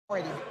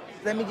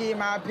Let me give you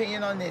my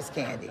opinion on this,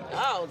 Candy.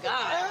 Oh, God.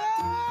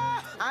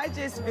 I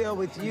just feel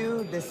with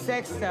you, the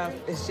sex stuff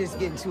is just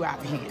getting too out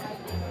of hand.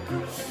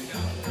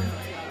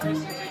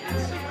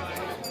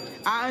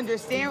 I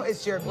understand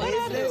it's your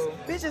business.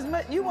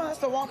 Bitches, you want us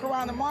to walk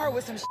around tomorrow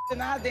with some shit in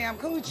our damn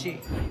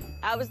coochie.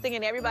 I was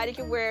thinking everybody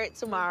can wear it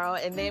tomorrow,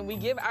 and then we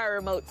give our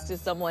remotes to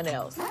someone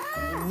else.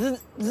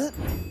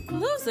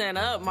 Loosen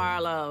up,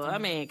 Marlo. I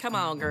mean, come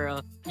on,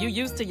 girl. You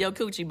used to your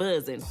coochie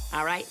buzzing,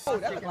 all right? Oh,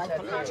 that looks like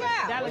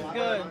That looks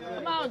good.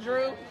 Come on,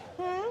 Drew.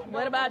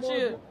 What about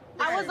you?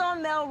 I was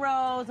on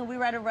Melrose, and we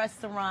were at a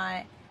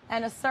restaurant,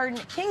 and a certain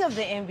king of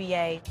the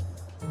NBA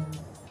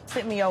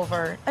sent me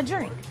over a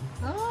drink.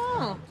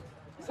 Oh.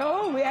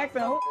 So we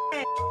asking who?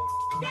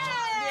 Yeah!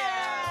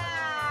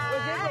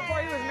 Was this before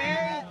he was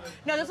married?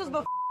 No, this was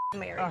before he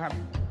was married.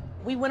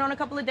 We went on a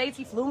couple of dates.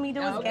 He flew me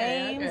to his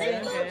games.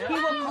 And he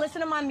would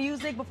listen to my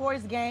music before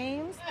his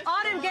games.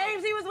 All them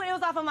games it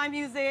was off of my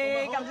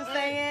music. I'm just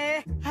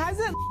saying.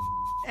 Hasn't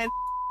and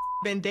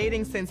been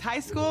dating since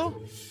high school?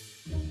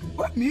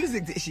 What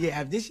music did she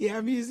have? Did she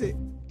have music?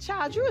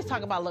 Child, you was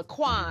talking about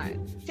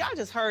Laquan. Y'all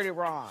just heard it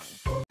wrong.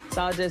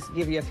 So I'll just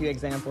give you a few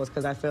examples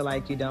because I feel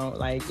like you're not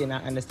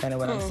understanding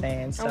what I'm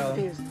saying. So, I'm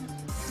confused.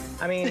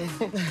 I mean,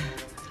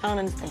 I don't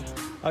understand.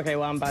 Okay,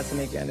 well, I'm about to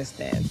make you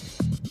understand.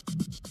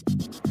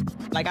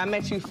 Like, I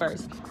met you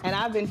first, and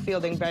I've been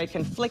feeling very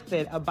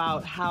conflicted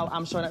about how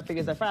I'm showing up for you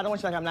as a friend. I don't want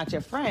you to feel like I'm not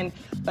your friend,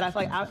 but I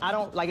feel like I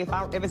don't, like,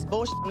 if it's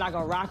bullshit, I'm not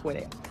gonna rock with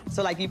it.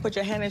 So, like, you put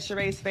your hand in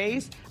Sheree's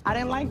face, I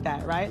didn't like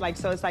that, right? Like,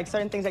 so it's like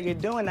certain things that you're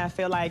doing that I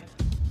feel like,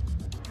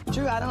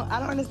 Drew, I don't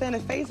understand the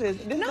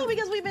faces. No,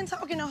 because we've been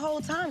talking the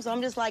whole time, so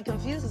I'm just, like,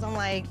 confused. I'm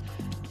like,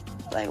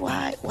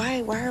 why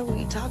are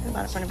we talking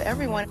about it in front of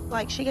everyone?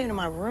 Like, she came to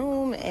my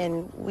room,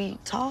 and we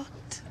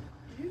talked.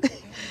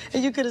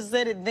 And you could have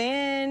said it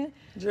then.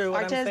 Drew,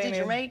 what I'm saying did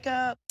your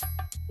makeup.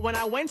 When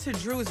I went to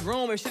Drew's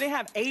room, if she didn't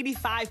have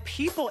 85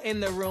 people in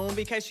the room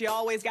because she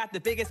always got the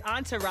biggest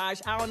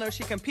entourage, I don't know if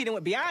she's competing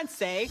with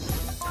Beyonce.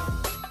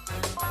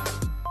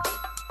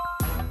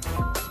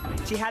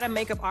 She had a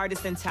makeup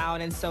artist in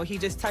town, and so he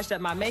just touched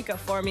up my makeup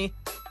for me.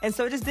 And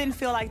so it just didn't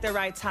feel like the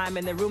right time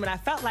in the room, and I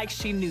felt like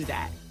she knew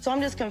that. So I'm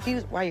just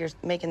confused why you're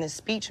making this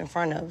speech in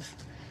front of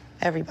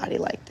everybody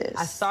like this.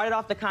 I started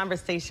off the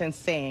conversation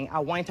saying, I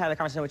wanted to have the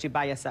conversation with you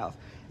by yourself.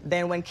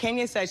 Then when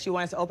Kenya said she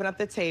wanted to open up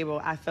the table,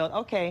 I felt,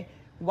 okay,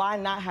 why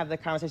not have the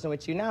conversation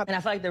with you now? And I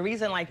feel like the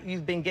reason, like,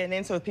 you've been getting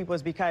into it with people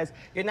is because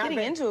you're not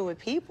getting into it with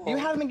people. You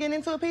haven't been getting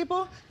into it with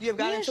people? You have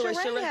gotten into it with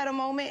Sheree had a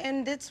moment,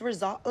 and it's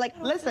resolved. Like,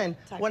 listen,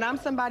 when I'm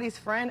somebody's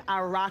friend,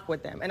 I rock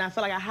with them. And I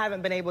feel like I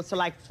haven't been able to,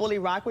 like, fully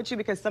rock with you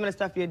because some of the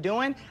stuff you're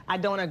doing, I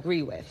don't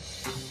agree with.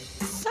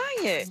 Say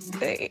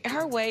it.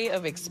 Her way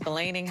of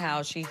explaining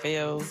how she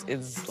feels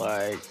is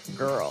like,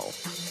 girl,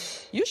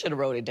 you should have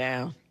wrote it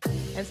down.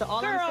 And so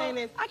all I'm saying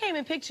is, I came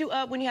and picked you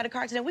up when you had a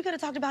car accident. We could have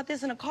talked about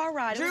this in a car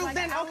ride. Drew,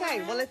 then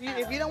okay. Well, if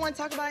you don't want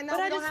to talk about it now,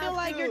 but I just feel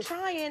like you're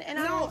trying, and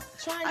I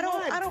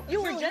don't.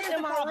 You were just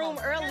in my room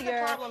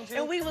earlier,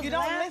 and we was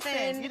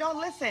laughing. You don't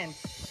listen.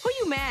 Who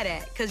you mad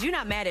at? Because you're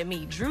not mad at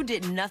me. Drew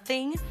did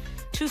nothing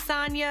to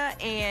Sonya,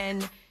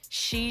 and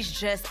she's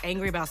just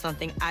angry about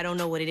something. I don't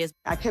know what it is.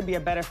 I could be a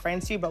better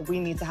friend to you, but we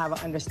need to have an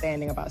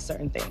understanding about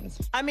certain things.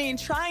 I mean,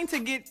 trying to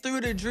get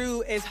through to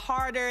Drew is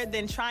harder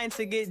than trying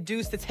to get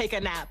Deuce to take a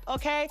nap,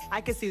 okay?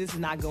 I can see this is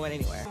not going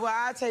anywhere. Well,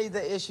 I'll tell you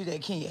the issue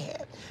that Kenya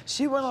had.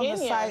 She went on the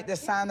site to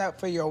sign up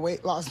for your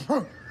weight loss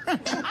program. I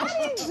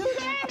didn't do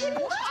that. What are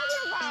you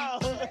talking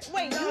about?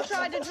 Wait, you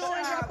tried to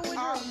join Rapper with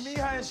Drew? Me,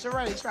 her, and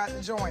Sheree tried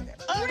to join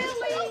it.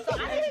 Really?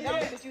 I didn't know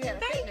that you had a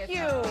Thank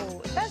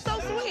you. That's so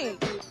sweet.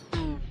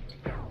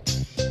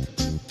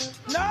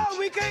 No,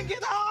 we couldn't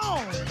get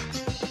on.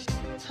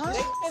 Huh?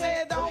 They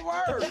said it don't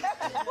work.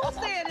 Who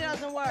said it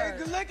doesn't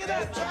work? Look it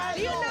up. Try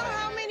Do you know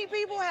how many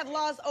people have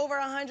lost over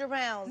 100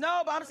 pounds?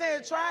 No, but I'm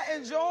saying try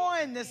and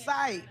join the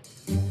site.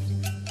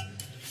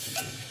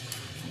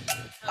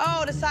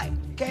 Oh, the site.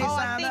 Can't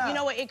sign I think, up. you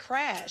know what, it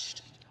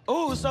crashed.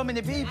 Ooh, so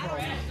many people.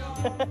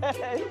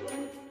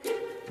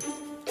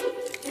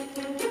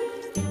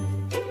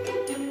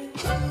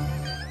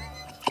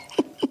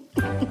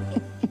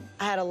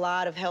 I had a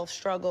lot of health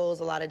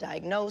struggles, a lot of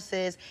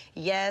diagnoses.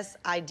 Yes,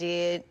 I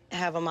did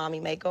have a mommy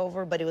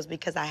makeover, but it was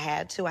because I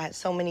had to. I had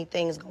so many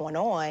things going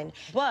on.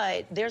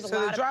 But there's a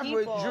lot of people... So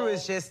the drop with Drew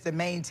is just to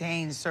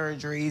maintain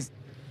surgeries?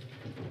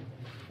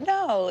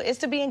 No, it's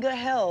to be in good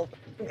health.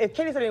 If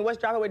Kenny said to me, what's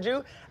dropping with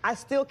Drew, I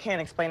still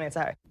can't explain it to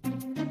her.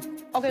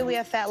 Okay, we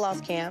have fat loss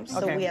camps.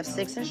 So we have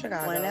 6 in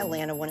Chicago, 1 in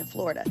Atlanta, 1 in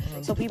Florida.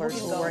 So people can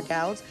go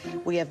workouts.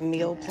 We have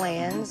meal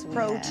plans,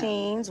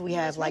 proteins. We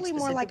have like really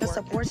more like a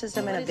support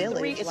system in a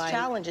village. It's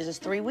challenges. It's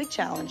 3-week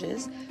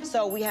challenges.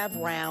 So we have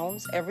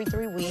rounds every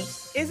 3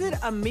 weeks. Is it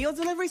a meal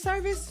delivery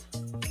service?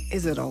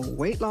 Is it a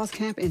weight loss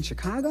camp in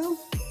Chicago?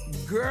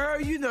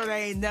 Girl, you know there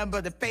ain't nothing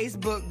but the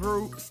Facebook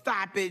group.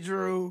 Stop it,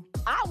 Drew.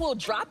 I will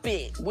drop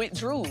it with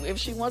Drew if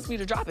she wants me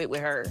to drop it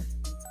with her.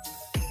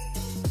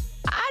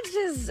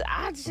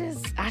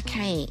 I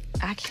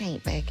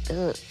can't back it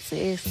up,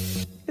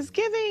 sis. It's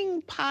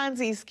giving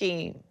Ponzi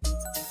scheme.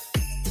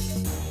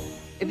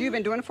 If you've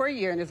been doing it for a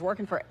year and it's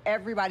working for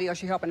everybody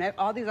else, you're helping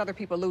all these other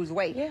people lose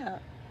weight. Yeah.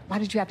 Why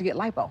did you have to get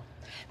lipo?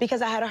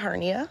 Because I had a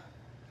hernia.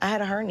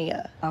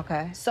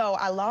 Okay. So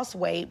I lost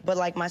weight, but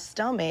like my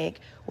stomach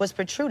was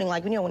protruding.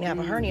 Like, you know, when you have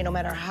a hernia, no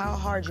matter how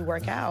hard you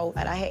work out,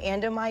 and I had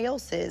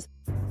endomyosis.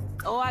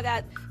 Oh, I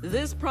got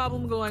this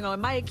problem going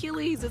on. My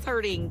Achilles is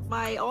hurting.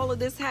 All of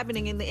this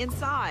happening in the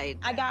inside.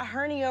 I got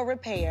hernia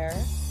repair.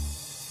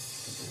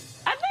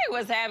 I think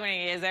what's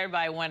happening is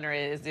everybody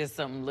wondering, is this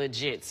some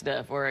legit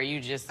stuff, or are you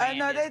just saying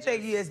No, they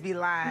think you just be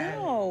lying.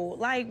 No,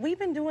 like, we've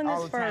been doing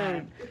this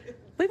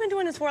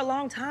for a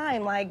long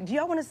time. Like, do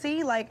y'all want to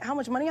see, like, how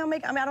much money I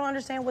make? I mean, I don't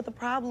understand what the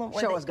problem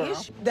or Show the us, girl.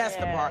 issue. That's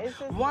the part.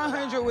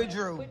 100 with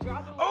Drew.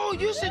 Oh,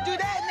 you should do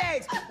that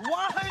next.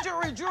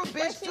 100 with Drew,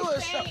 bitch. Do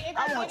a show.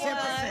 I want 10%.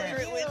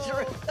 100 with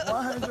Drew.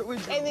 100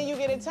 with Drew. And then you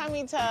get a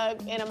tummy tuck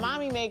and a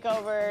mommy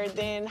makeover,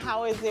 then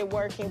how is it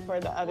working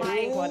for the other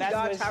people? That's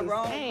what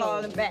she's saying.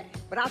 Calling back.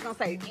 But I was gonna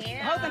say,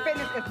 health and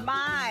fitness is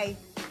my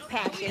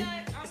passion.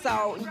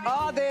 So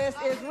all this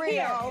is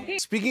real.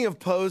 Speaking of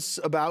posts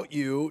about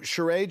you,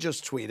 Sheree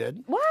just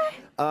tweeted.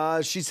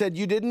 What? She said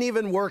you didn't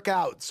even work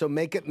out, so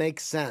make it make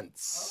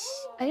sense.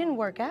 I didn't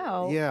work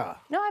out. Yeah.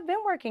 No, I've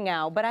been working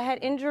out, but I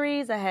had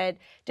injuries. I had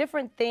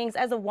different things.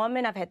 As a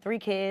woman, I've had 3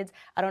 kids.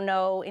 I don't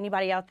know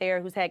anybody out there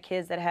who's had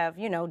kids that have,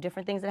 you know,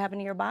 different things that happen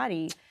to your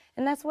body.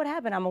 And that's what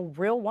happened. I'm a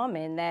real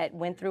woman that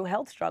went through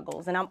health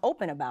struggles, and I'm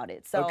open about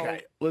it. So.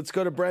 Okay, let's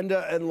go to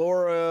Brenda and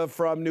Laura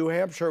from New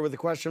Hampshire with a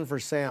question for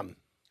Sam.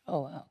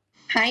 Oh, wow.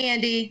 Hi,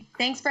 Andy.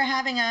 Thanks for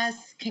having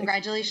us.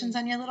 Congratulations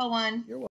on your little one.